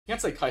You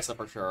can't say Kaisa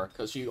for sure,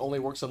 because she only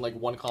works in like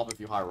one comp if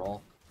you high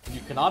roll. And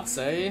you cannot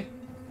say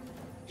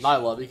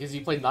Nyla, because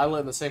you played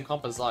Nyla in the same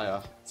comp as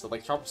Zaya. So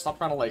like, stop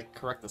trying to like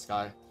correct this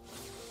guy.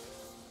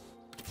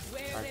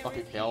 Alright, fuck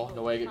you, Kale.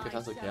 No way I get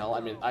contested Kale. I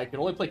mean, I can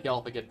only play Kale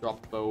if I get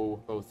dropped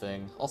bow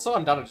thing. Also,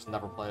 I'm down to just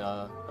never play,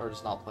 or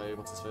just not play,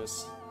 what's his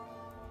face?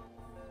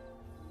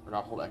 Or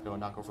not hold Echo and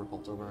not go for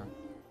Piltover.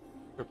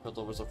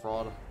 Piltover's a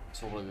fraud,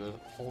 so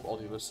hold all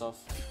the other stuff.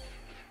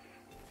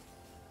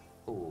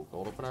 Ooh,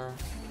 gold opener.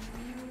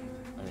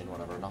 I mean,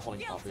 whatever, not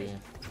holding copy.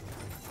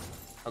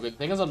 Okay, the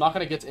thing is, I'm not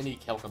gonna get any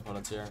Kale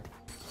components here.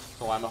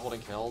 So why am I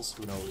holding Kales?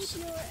 Who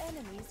knows?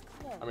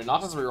 I mean,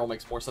 Noctis reroll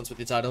makes more sense with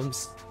these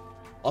items.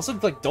 Also,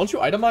 like, don't you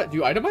itemize? Do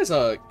you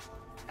itemize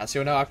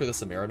Cassio now after the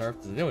Samira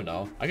nerf? Does anyone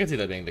know? I can see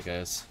that being the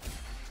case.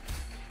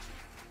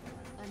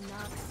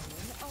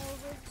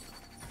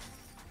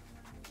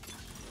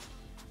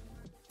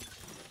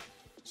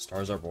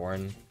 Stars are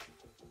born.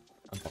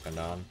 I'm fucking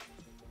down.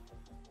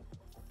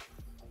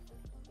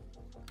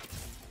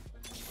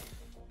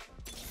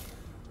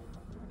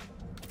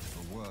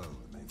 The world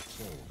may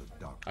fall to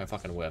darkness. I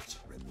fucking whiffed.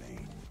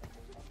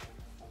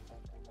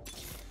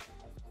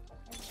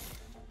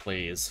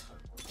 Please.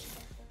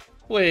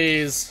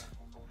 Please.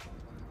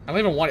 I don't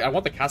even want. I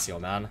want the Cassio,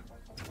 man.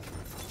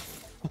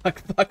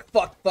 Fuck.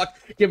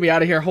 Get me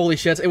out of here. Holy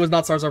shit. It was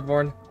not Stars Are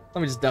Born.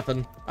 Let me just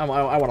deafen. I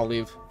want to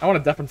leave. I want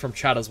to deafen from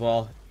chat as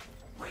well.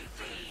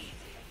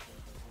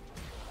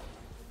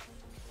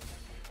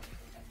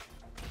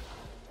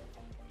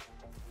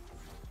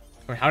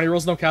 I mean, how many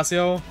rolls no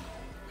Cassio?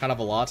 Kind of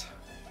a lot.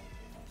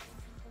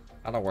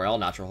 I don't know where I'll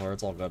natural her.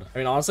 It's all good. I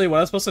mean, honestly, what I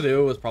was supposed to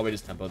do was probably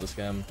just tempo this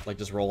game. Like,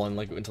 just roll in,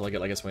 like, until I get,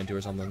 like, a swing 2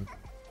 or something.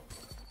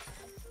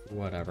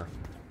 Whatever.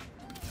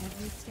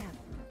 Every step.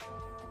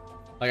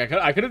 Like,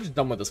 I could have just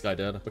done what this guy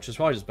did, which is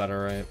probably just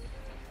better, right?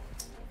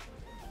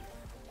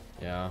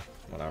 Yeah,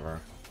 whatever.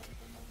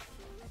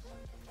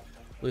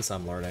 At least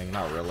I'm learning.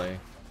 Not really.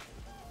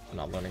 I'm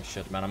not learning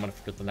shit, man. I'm gonna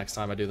forget the next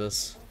time I do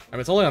this. I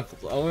mean, it's only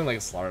like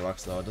a Slaughter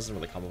Ducks, though. It doesn't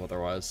really come up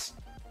otherwise.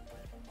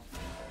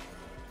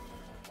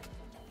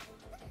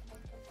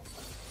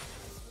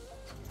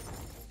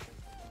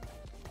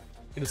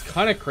 It is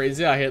kind of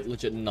crazy. I hit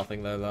legit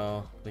nothing there,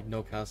 though. Like,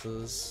 no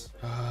casses.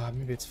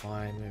 Maybe it's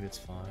fine. Maybe it's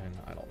fine.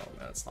 I don't know,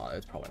 man. It's not.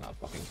 It's probably not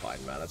fucking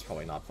fine, man. It's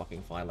probably not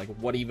fucking fine. Like,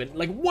 what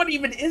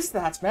even is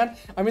that, man?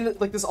 I mean,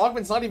 like, this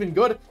augment's not even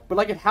good, but,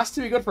 like, it has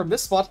to be good from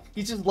this spot.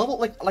 He's just level,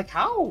 like,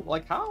 how?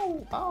 Like,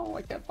 how? How?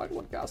 I can't find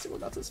one casting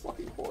when that's his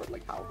fucking board.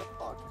 Like, how the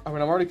fuck? I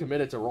mean, I'm already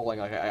committed to rolling.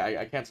 Like,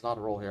 I can't not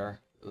roll here.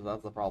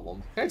 That's the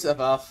problem. Okay, it's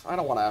FF. I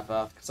don't want to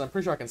FF, because I'm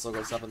pretty sure I can still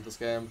go 7th this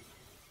game.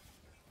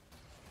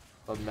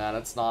 But man,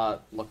 it's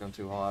not looking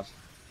too hot.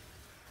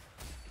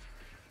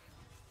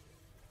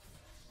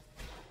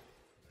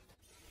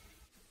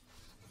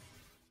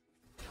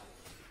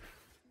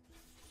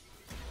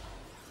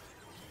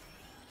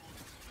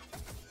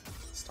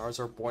 Stars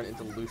are born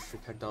into Lucian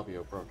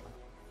W, bro.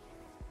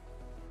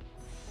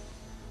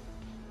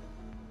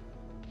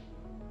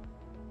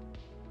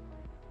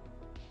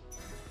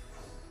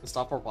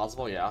 Stop where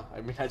possible, yeah. I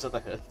mean, I just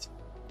have to hit.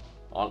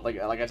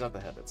 Like I just have to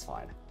hit. It's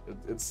fine.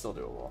 It's still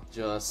doable.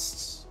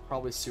 Just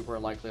probably super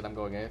unlikely that I'm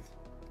going 8th.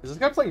 Is this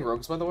guy playing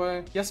rogues, by the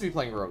way? He has to be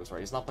playing rogues, right?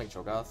 He's not playing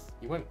Cho'Gath.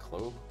 He went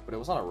Clove, but it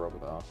was on a rogue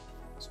though,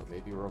 so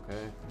maybe we're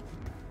okay.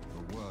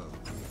 The world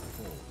may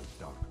fall to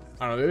darkness.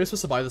 I don't know. Maybe I'm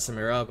supposed to buy the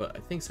Samira, but I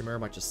think Samira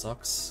might just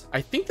sucks.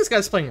 I think this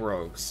guy's playing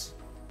rogues.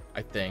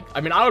 I think.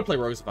 I mean, I would play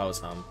rogues if I was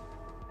him.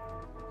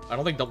 I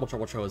don't think Double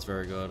Trouble Cho is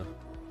very good.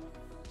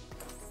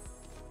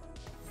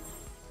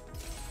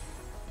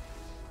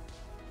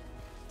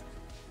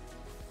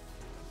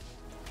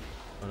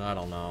 But I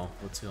don't know.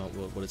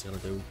 What it's gonna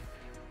do.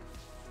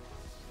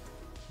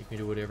 He can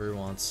do whatever he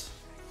wants.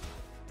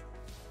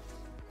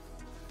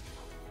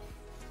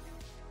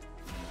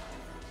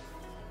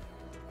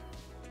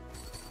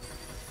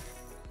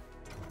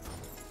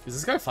 Is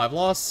this guy 5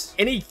 loss?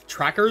 Any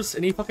trackers?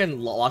 Any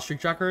fucking loss streak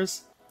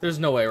trackers? There's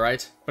no way,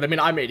 right? But I mean,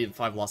 I'm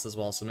 85 loss as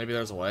well, so maybe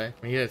there's a way. I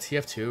mean, he had a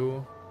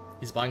TF2.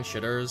 He's buying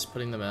shitters,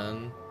 putting them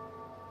in.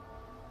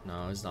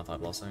 No, he's not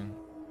 5 lossing.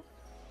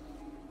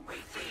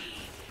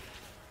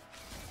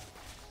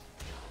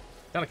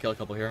 Gotta kill a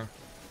couple here.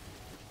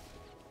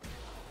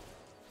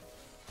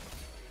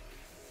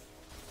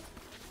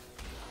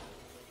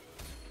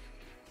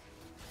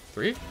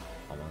 3?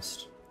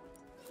 Almost.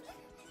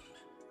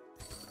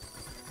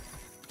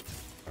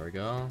 There we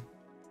go.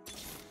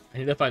 I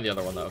need to find the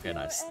other one though. Okay,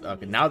 nice.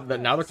 Okay, now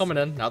they're coming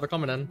in. Now they're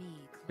coming in.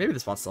 Maybe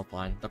this spot's still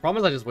fine. The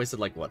problem is I just wasted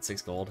like what,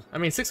 6 gold. I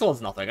mean, 6 gold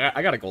is nothing.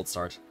 I got a gold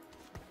start.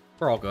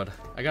 We're all good.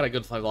 I got a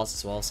good 5 loss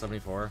as well.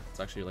 74. It's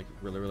actually like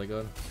really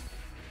good.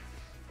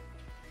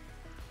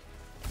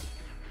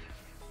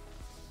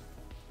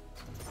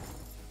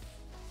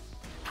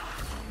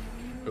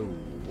 Ooh,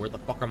 where the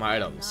fuck are my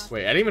items?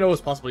 Wait, I didn't even know it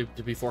was possible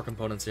to be 4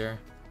 components here.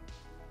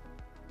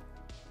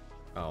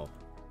 Oh.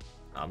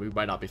 We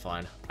might not be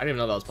fine. I didn't even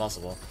know that was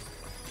possible.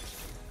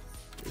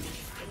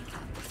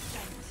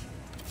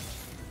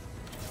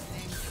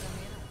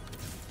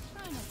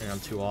 And I'm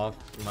 2 off.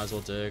 You might as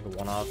well dig.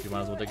 1 off. You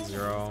might as well dig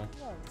 0.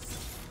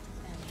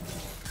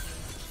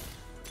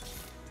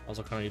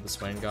 Also kind of need the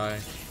Swain guy.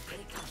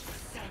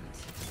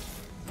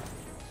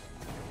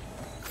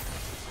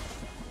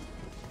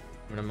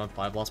 I mean, I'm on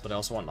 5 loss, but I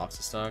also want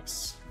Noxus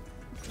stacks.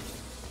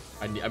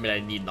 I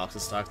need Noxus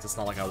stacks. It's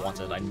not like I want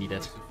it. I need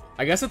it.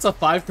 I guess it's a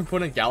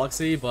 5-component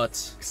galaxy, but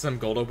since I'm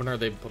gold opener,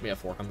 they put me at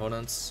 4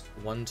 components.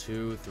 1,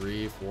 2,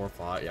 3, 4,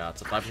 5. Yeah,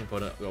 it's a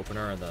 5-component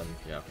opener, and then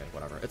yeah, okay,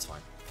 whatever. It's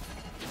fine.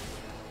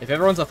 If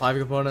everyone's at 5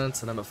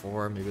 components and I'm at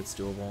 4, maybe it's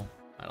doable.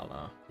 I don't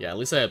know. Yeah, at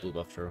least I had blue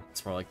buff true.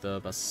 It's probably like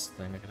the best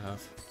thing I could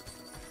have.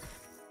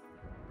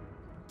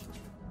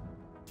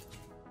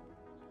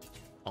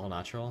 All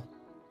natural.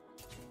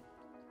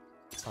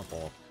 It's not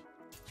bulk.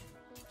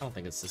 I don't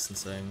think it's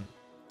distancing.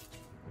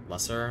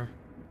 Lesser.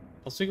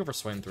 Let's go for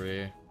Swain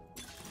 3.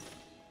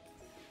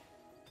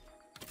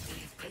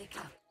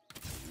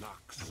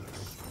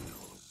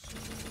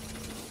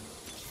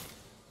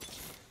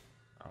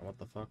 Oh, what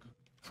the fuck?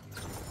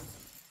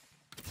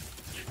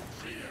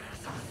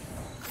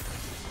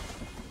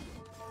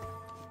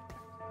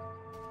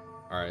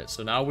 Alright,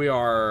 so now we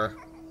are...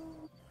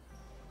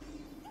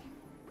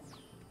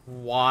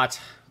 What?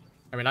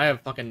 I mean, I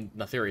have fucking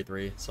Nathiri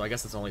 3, so I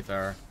guess it's only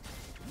fair.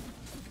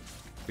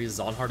 We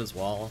Zonhard as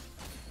well.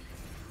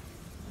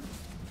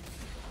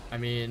 I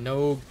mean,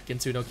 no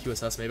Ginsu, no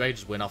QSS. Maybe I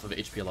just win off of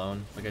HP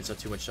alone. Like, I just have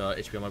too much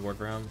HP on my board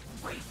for him.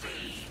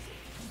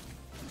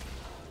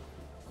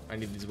 I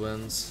need these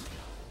wins.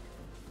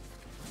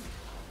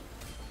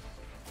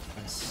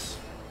 Nice.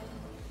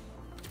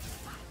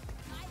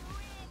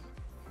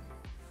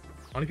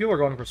 How many people are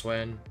going for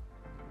Swain?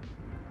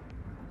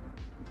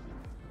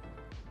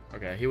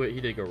 Okay,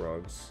 he did go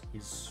rogues.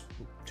 He's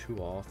 2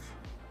 off.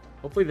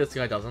 Hopefully this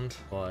guy doesn't,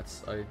 but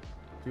I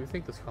do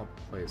think this comp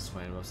plays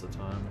Swain most of the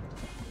time.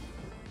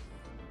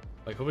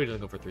 Like, hopefully he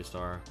doesn't go for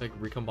 3-star. Like,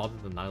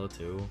 recombobed the Nyla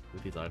too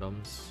with these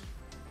items.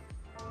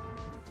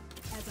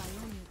 As I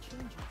own your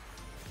children.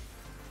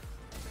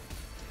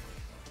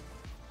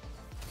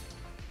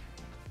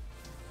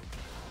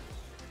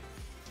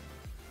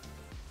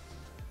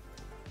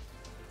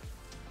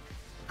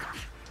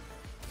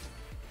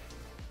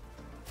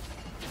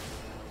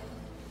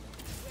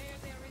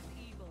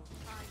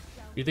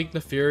 You think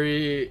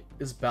Nathiri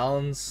is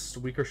balanced,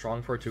 weak or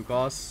strong for a 2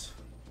 cost?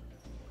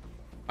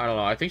 I don't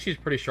know. I think she's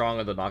pretty strong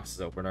in the Noxus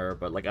opener,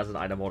 but like as an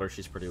item holder,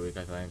 she's pretty weak,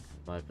 I think,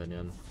 in my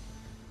opinion.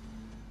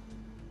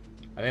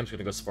 I think I'm just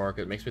gonna go Spark.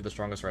 It makes me the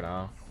strongest right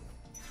now.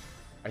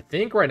 I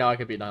think right now I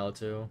could beat Nyla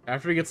too.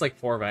 After he gets like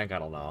 4 Vank, I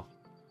don't know.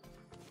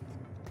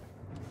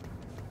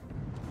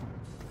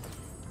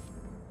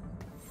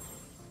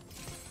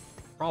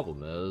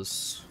 Problem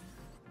is...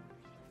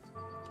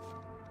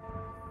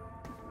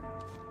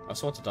 I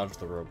also want to dodge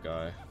the rogue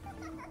guy.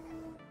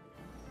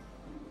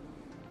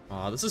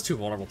 This is too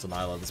vulnerable to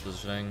Nyla, this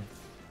positioning.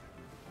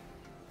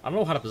 I don't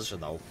know how to position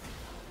though.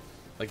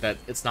 Like that,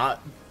 it's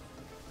not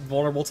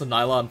vulnerable to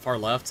Nyla on far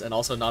left, and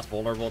also not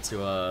vulnerable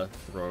to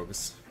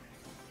rogues.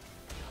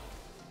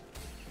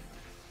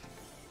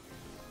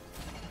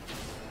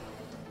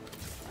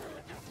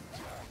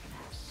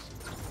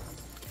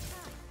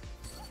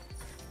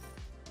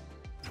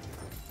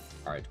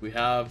 Alright, we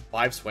have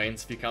 5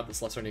 Swains if you count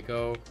this Lesser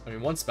Nico. I mean,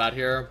 1 spat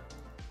here.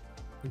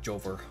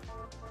 Jover.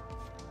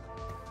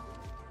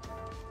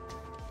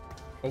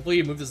 Hopefully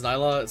you move this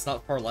Nyla. It's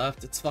not far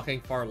left. It's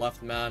fucking far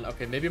left, man.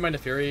 Okay, maybe my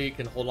Nathiri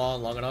can hold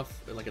on long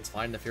enough. Like, it's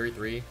fine. Nathiri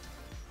 3.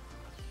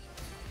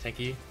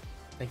 Tanky.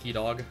 Tanky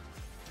dog.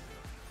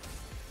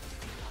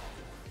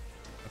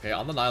 Okay,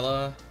 on the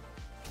Nyla.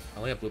 I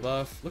only have blue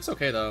buff. Looks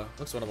okay, though.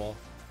 Looks winnable.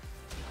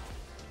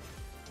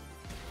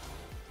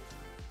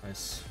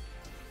 Nice.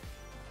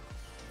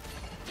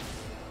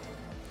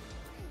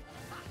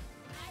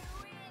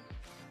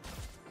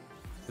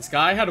 This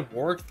guy had a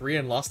Warwick 3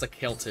 and lost a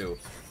Kill 2.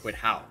 Wait,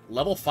 how?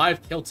 Level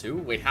 5 Kill 2?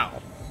 Wait,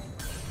 how?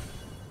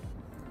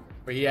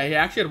 Wait, he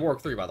actually had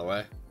Warwick 3, by the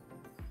way.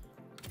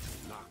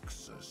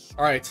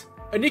 Alright.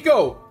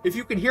 Aniko, if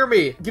you can hear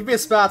me, give me a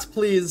spat,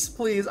 please.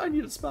 Please, I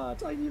need a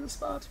spat. I need a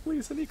spat.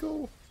 Please,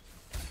 Aniko.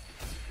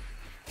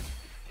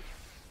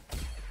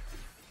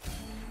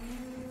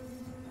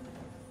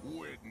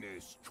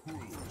 Witness true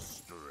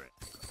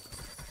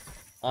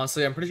strength.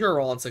 Honestly, I'm pretty sure I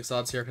roll on 6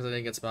 odds here because I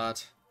didn't get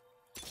spat.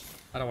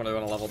 I don't want to go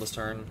on a level this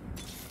turn.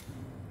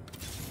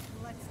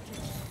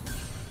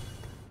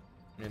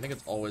 I think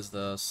it's always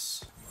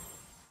this.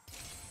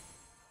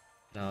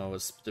 No,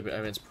 I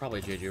mean, it's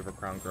probably JG over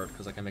Crown Guard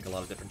because I can make a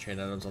lot of different chain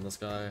items on this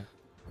guy.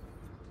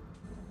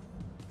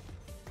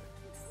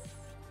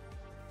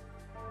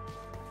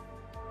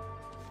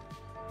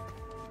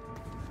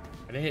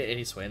 I didn't hit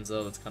any Swains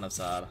though, that's kind of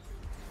sad.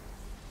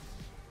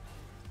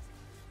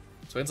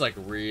 Swain's like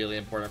really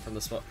important from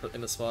this spot, in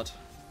this spot.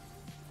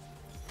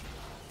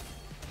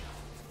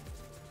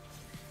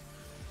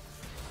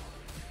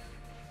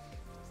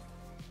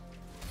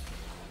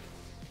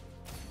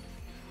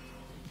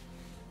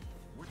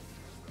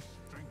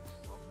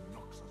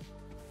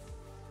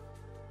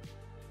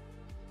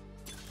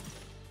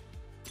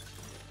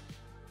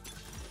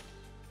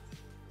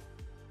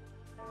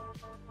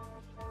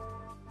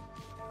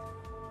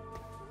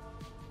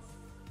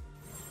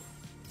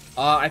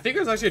 I think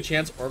there's actually a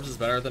chance Orbs is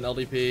better than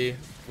LDP,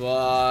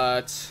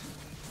 but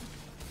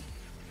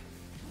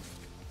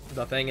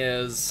the thing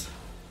is,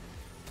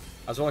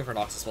 I was rolling for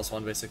Noxus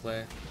 +1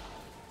 basically.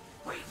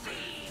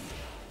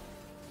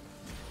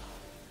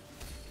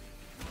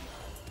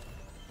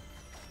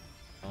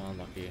 Oh,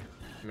 unlucky.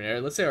 I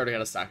mean, let's say I already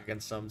had a stack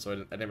against him, so I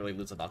didn't really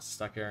lose a Noxus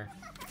stack here.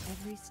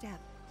 Every step,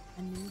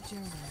 a new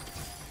journey.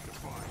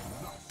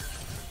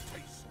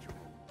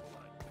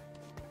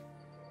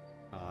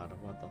 God,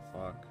 what the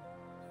fuck?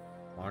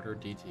 Martyr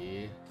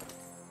DT.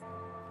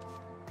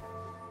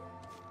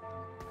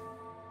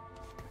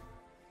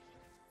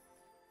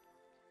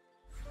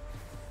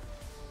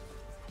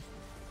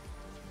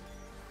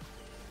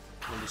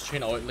 I mean, this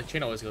chain always, like,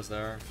 chain always goes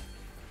there.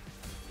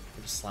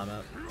 I just slam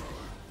it.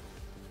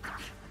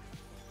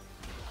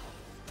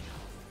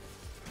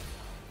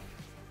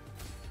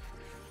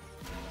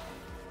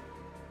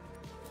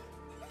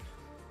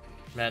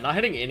 Man, not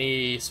hitting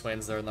any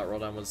Swains there in that roll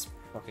down was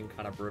fucking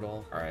kind of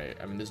brutal. Alright,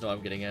 I mean, there's no way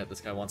I'm getting it. This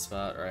guy wants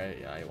spat, right?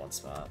 Yeah, he wants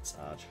spat.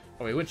 Sag.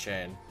 Oh, he went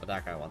chain, but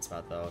that guy wants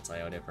spat, though. It's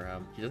Ionia for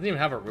him. He doesn't even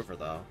have a roofer,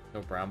 though.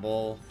 No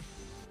Bramble.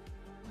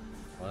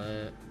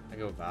 What? I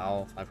go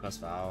Vow. 5-cost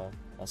Vow.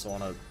 Also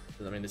want to...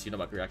 I mean, this unit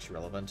might be actually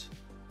relevant.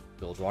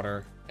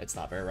 Bilgewater. It's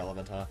not very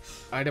relevant, huh?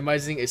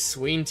 Itemizing a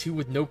Swain 2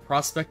 with no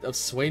prospect of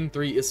Swain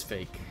 3 is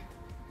fake.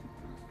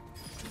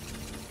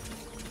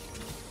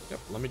 Yep,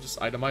 let me just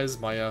itemize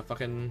my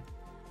fucking...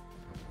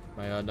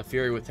 My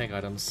Neferi with tank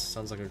items.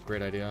 Sounds like a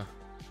great idea.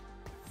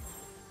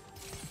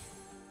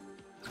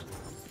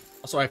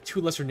 Also, I have 2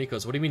 lesser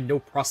Nikos. What do you mean no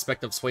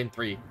prospect of Swain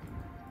 3?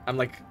 I'm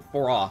like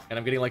 4 off, and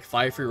I'm getting like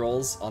 5 free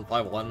rolls on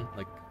 5-1.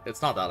 Like,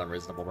 it's not that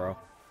unreasonable, bro.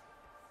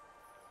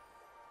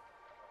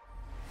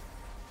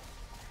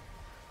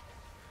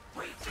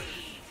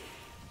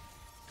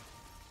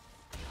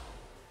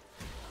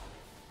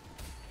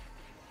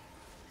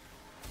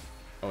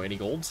 Oh, any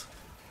golds?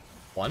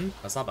 1?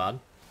 That's not bad.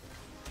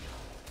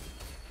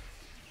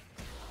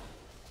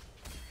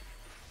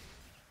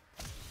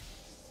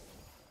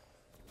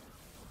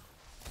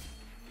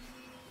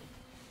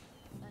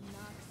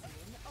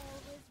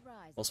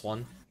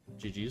 +1.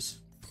 GG's.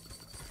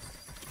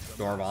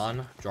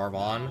 Jarvan.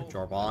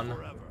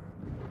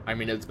 I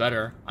mean, it's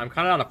better. I'm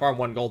kind of on a farm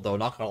 1 gold, though,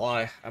 not gonna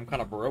lie. I'm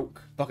kind of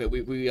broke. Fuck it,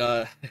 we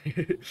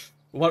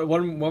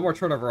one more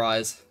turn of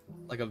Rise.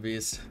 Like a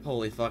beast.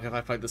 Holy fuck, if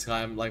I fight this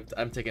guy,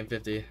 I'm taking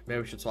 50.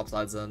 Maybe we should swap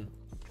sides then.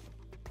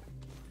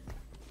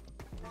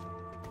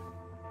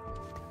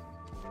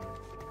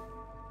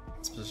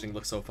 This positioning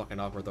looks so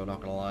fucking awkward, though,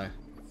 not gonna lie.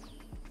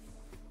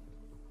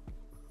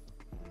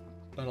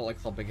 I don't like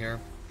thumping here.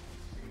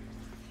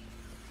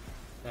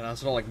 And I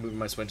also don't like moving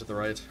my Swain to the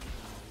right.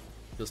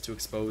 Feels too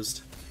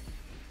exposed.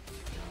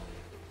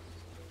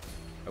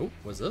 Oh,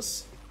 what's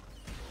this?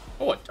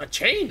 Oh, a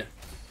chain!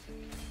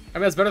 I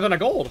mean, that's better than a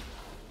gold!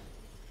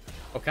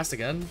 Oh, cast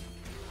again?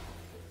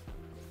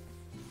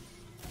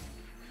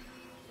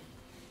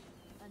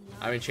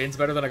 I mean, chain's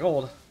better than a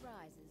gold.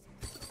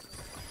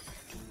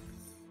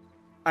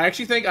 I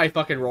actually think I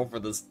fucking roll for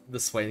this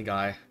Swain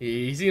guy.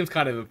 He seems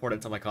kind of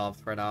important to my comp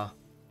right now.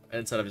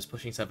 Instead of just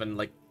pushing 7,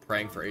 like,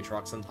 praying for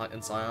Aatrox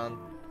and Scion.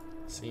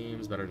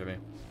 Seems better to me.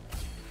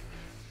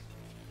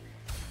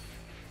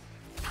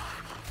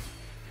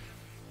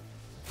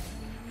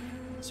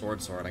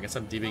 Sword. I guess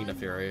I'm DBing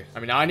Neferi. I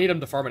mean, now I need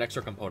him to farm an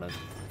extra component.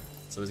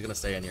 So he's gonna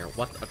stay in here.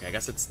 What? Okay, I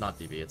guess it's not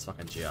DB, it's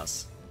fucking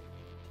GS.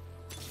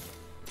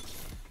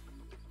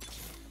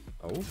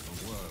 Oh?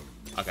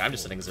 Okay, I'm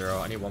just sitting 0.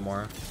 I need 1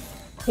 more.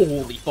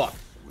 Holy fuck!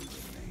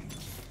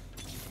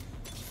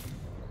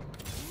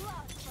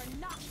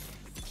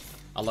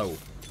 Hello.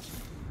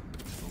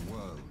 The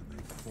world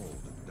may fall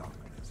to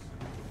darkness,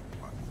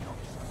 but not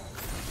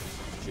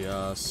so.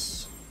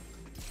 Just...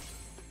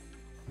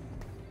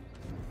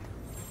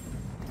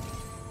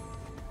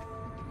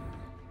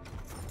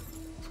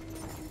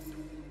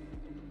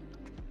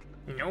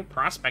 No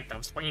prospect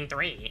of Swain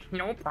 3.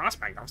 No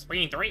prospect of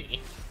Swain 3.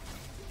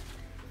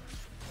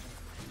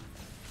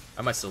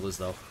 I might still lose,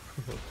 though.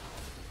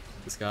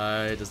 This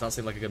guy does not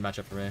seem like a good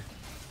matchup for me.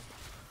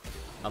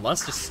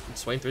 Unless just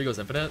Swain 3 goes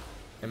infinite.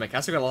 And my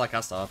caster got a lot of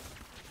cast off.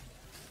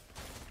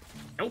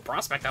 No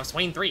prospect of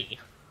Swain 3.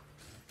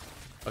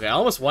 Okay, I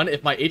almost won.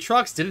 If my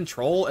Aatrox didn't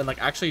troll and, like,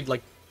 actually,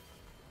 like,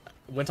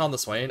 went on the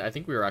Swain, I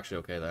think we were actually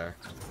okay there.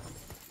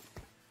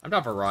 I'm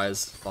down for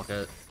Rise. Fuck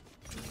it.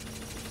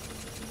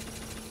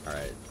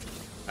 Alright.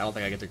 I don't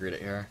think I get to greet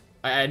it here.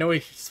 I know he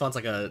spawns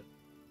like a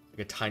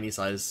tiny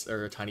size,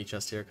 or a tiny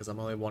chest here, because I'm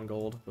only 1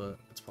 gold, but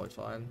it's probably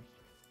fine.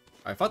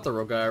 I fought the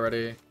rogue guy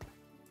already,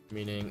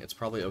 meaning it's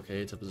probably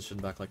okay to position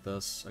back like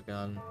this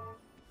again.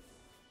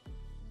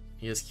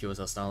 He has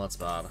QSS now, that's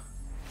bad.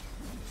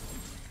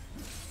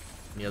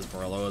 He has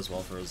Morello as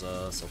well for his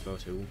Silco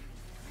too.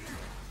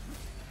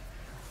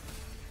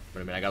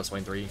 But I mean, I got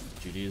Swain 3.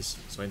 GG's.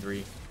 Swain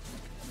 3.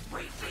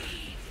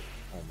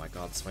 Oh my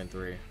god, Swain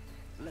 3.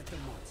 Let the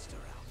monster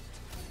out.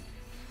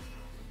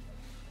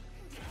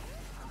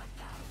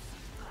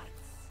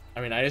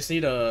 I mean, I just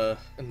need a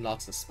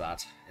Noxus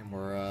spat, and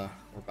we're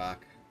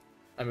back.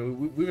 I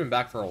mean, we've been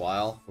back for a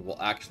while, but we'll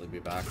actually be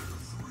back.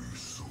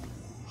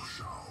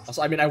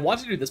 Also, I mean, I want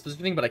to do this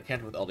positioning, but I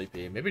can't with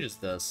LDP. Maybe just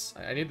this.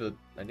 I need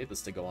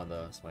this to go on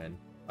the Swain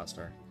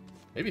faster.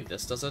 Maybe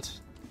this does it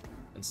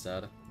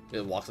instead.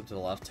 It walks up to the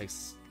left,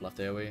 takes left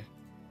AoE.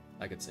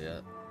 I could see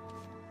it.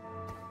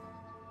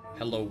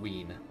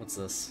 Halloween. What's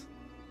this?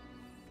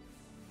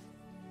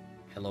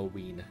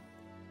 Halloween.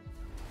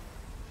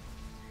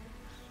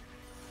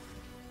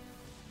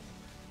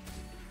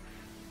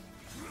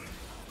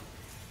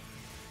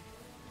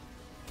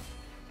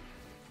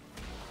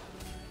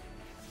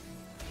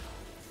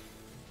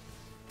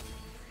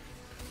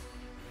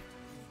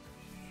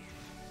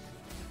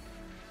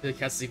 The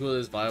Cass is equally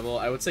as viable.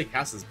 I would say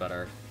Cass is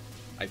better,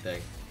 I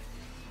think.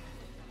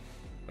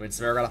 I mean,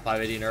 Samira got a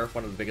 580 nerf,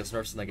 one of the biggest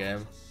nerfs in the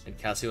game. And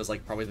Cassio is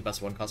like probably the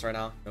best one cost right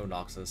now. No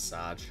Noxus,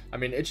 Sag. I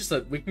mean, it's just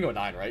that we can go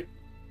 9, right?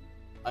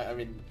 I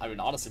mean,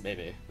 honestly,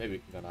 maybe we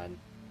can go 9.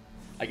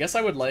 I guess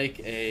I would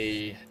like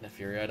a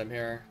Nefiri item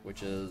here,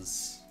 which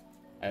is...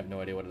 I have no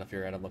idea what a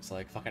Nefiri item looks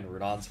like. Fucking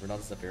Rudon's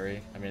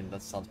Nefiri. I mean,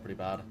 that sounds pretty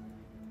bad.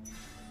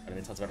 I mean,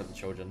 it sounds better than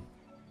Chojin.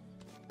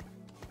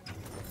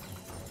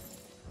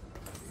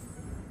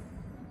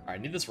 Alright,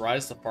 I need this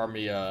Rise to farm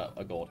me a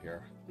gold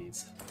here,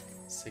 please.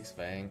 6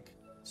 Vank,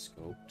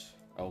 Scoped.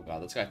 Oh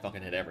god, this guy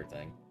fucking hit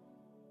everything.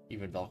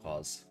 Even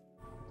Vel'Koz.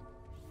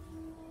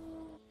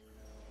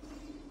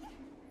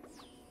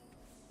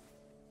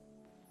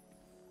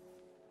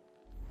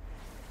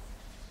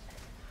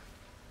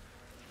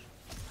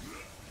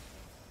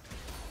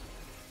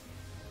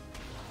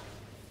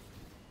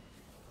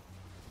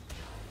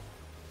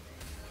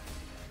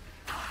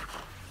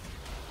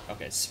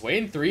 Okay,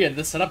 Swain 3 and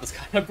this setup is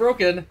kind of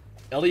broken.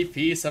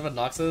 LEP, 7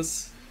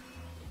 Noxus.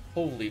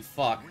 Holy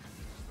fuck.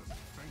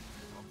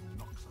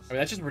 I mean,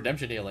 that's just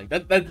redemption healing.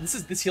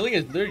 This healing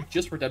is literally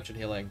just redemption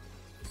healing.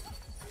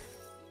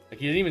 Like,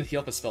 he didn't even heal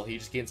up his spell, he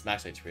just gains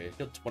max HP. He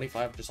healed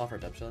 25 just off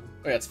redemption.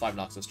 Oh yeah, it's 5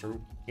 Noxus,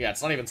 true. Yeah,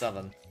 it's not even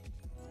 7.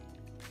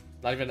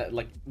 Not even,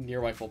 like,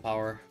 near my full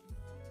power.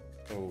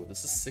 Oh,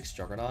 this is 6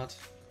 Juggernaut.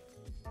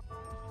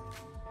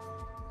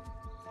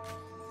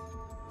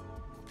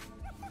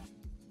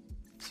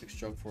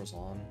 Jug 4's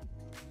on.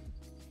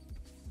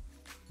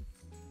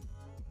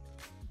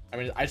 I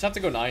mean, I just have to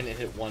go 9 and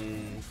hit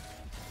 1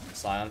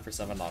 Scion for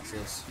 7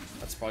 Noxus.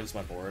 That's probably just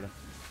my board.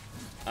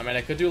 I mean,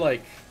 I could do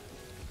like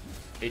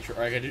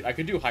or I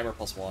could do Heimer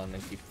 +1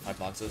 and keep 5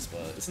 Noxus,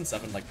 but isn't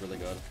 7 like really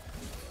good?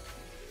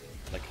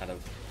 Like kind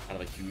of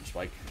a huge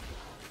spike.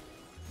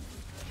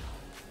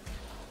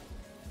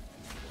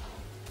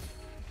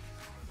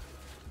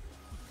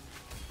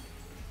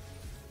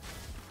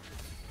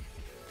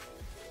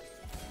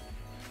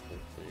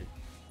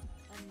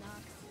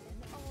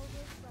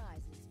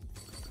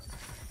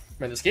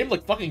 Man, this game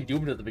looked fucking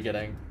doomed at the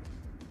beginning.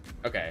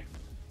 Okay.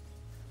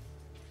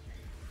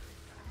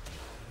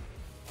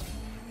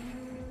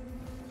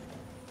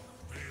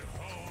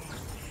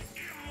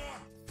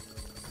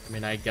 I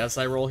mean, I guess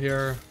I roll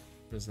here.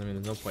 I mean,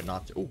 there's no point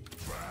not to. Ooh.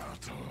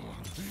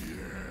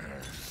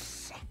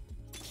 Yes.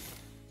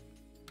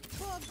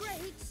 For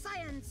great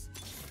science.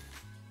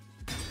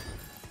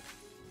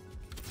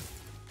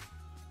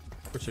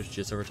 Which there's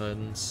Jits over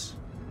Titans.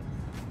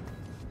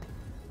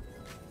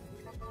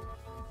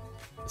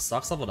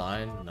 Stock's level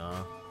 9?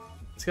 No.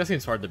 This guy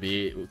seems hard to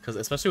beat, because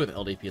especially with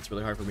LDP, it's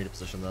really hard for me to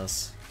position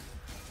this.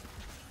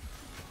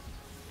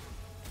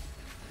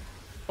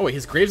 Oh wait,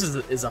 his Graves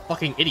is a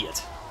fucking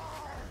idiot.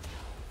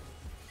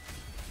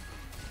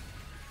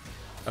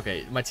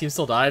 Okay, my team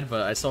still died,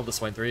 but I still have the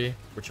Swine 3.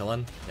 We're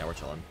chilling? Yeah, we're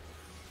chilling.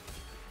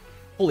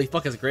 Holy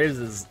fuck, his Graves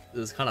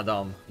is kind of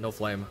dumb. No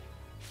flame.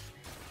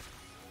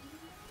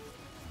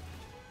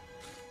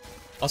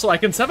 Also, I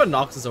can 7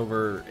 Noxus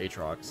over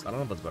Aatrox. I don't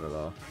know if that's better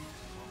though.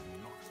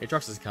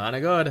 Aatrox is kind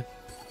of good.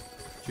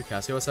 Should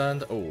Cassio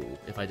ascend? Oh,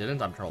 if I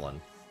didn't, I'm trolling.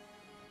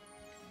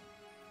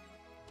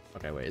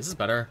 Okay, wait, is this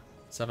better?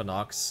 7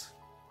 Nox.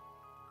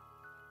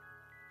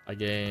 I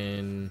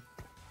gain...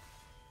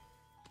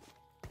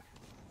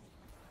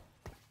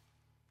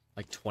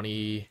 like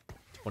 20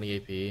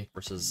 AP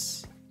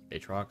versus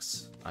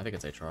Aatrox. I think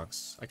it's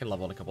Aatrox. I can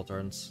level in a couple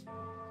turns.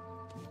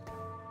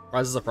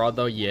 Rise is a fraud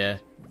though, yeah.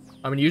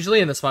 I mean, usually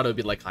in this spot it would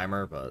be like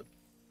Heimer, but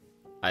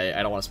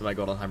I don't want to spend my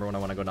gold on Heimer when I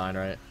want to go 9,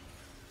 right?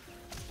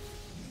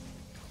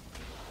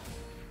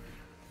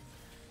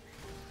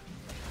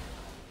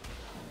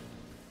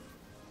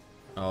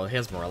 Oh, he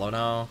has Morello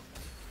now.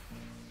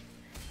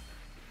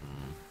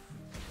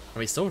 I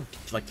mean, still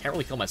like can't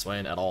really kill my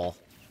Swain at all.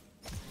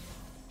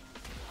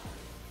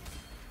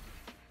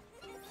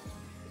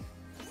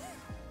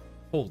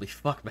 Holy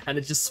fuck, man!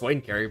 It's just Swain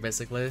carry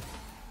basically.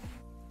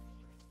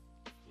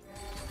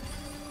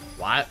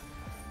 What?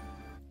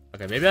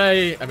 Okay,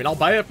 maybe I mean, I'll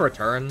buy it for a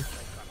turn,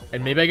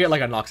 and maybe I get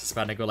like a Noxus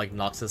spat and I go like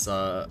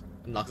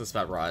Noxus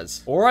spat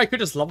Rise, or I could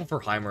just level for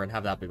Heimer and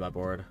have that be my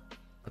board.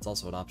 That's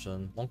also an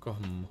option. Won't go.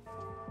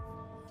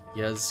 He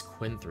has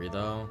Quinn 3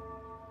 though.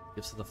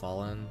 Gifts of the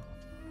Fallen.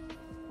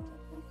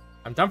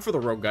 I'm down for the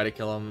Rogue guy to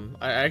kill him.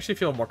 I actually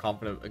feel more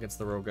confident against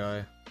the Rogue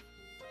guy.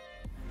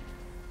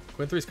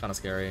 Quinn 3 is kind of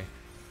scary.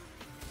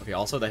 Okay,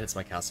 also that hits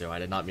my Cassio. I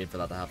did not mean for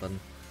that to happen.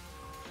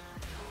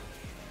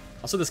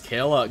 Also, this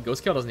Kale,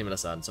 Ghost Kale doesn't even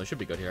ascend, so I should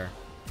be good here.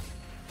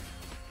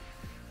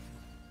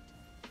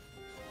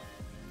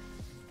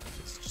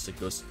 It's just a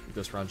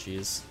ghost round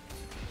cheese.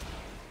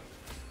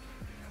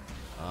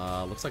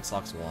 Looks like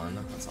Socks won.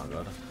 That's not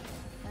good.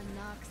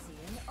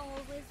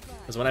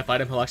 Because when I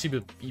fight him, he'll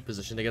actually be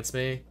positioned against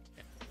me.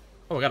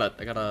 Oh, I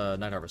got a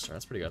Night Harvester.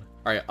 That's pretty good.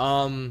 All right.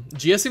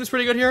 GS seems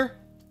pretty good here.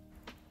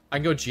 I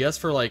can go GS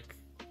for like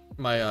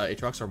my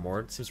Aatrox or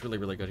Mord. Seems really,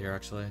 really good here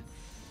actually.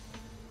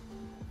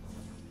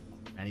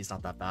 Man, he's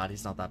not that bad.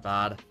 He's not that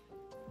bad.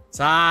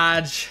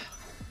 Sag.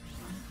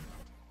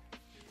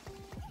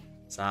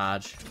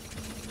 Sag.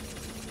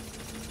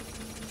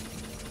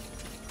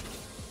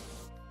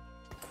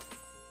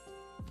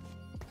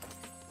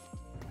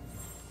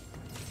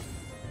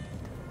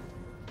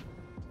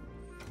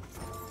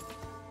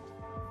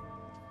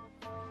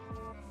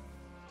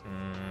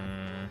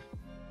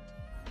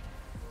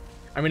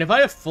 I mean, if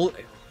I have full...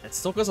 It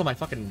still goes on my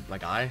fucking... my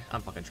guy.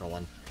 I'm fucking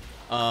trolling.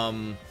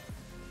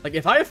 Like,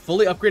 if I have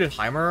fully upgraded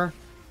Heimer...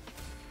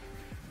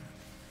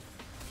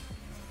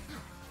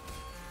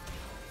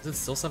 Is it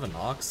still 7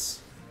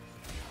 Nox?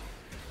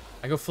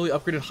 I go fully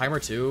upgraded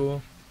Heimer too.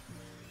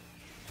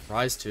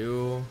 Rise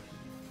 2.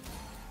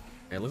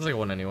 Okay, it looks like I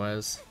won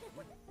anyways.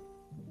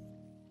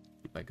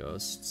 Keep my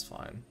ghost. It's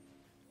fine.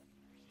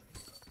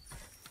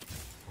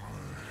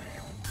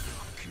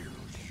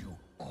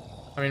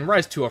 I mean,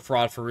 Rise 2 a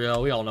fraud for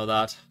real. We all know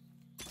that.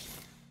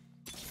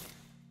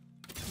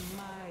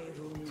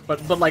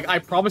 But like, I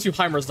promise you,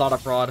 Heimer's not a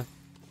fraud.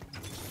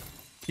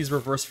 He's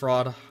reverse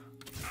fraud.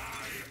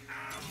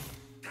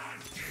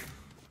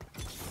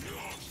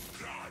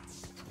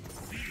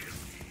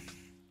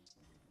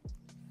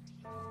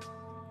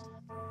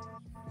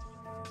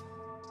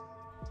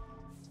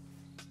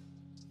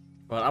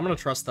 But I'm gonna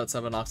trust that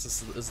 7 Nox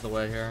is the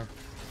way here.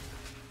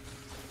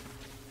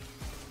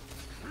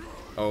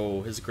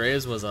 Oh, his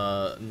Graves was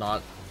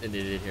not an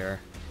idiot here.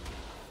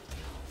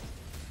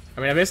 I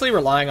mean, I'm basically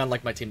relying on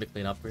like my team to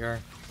clean up here.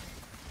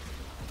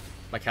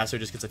 My caster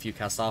just gets a few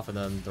casts off and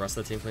then the rest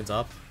of the team cleans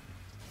up.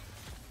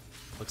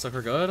 Looks like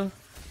we're good.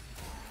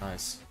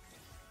 Nice.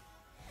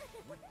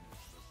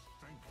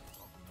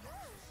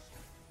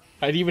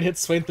 I'd even hit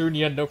Swain through and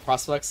you had no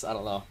prospects. I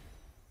don't know.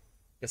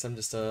 Guess I'm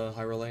just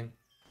high rolling.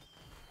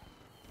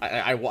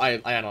 I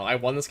don't know. I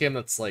won this game.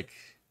 That's like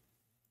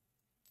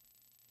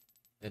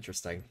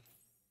interesting.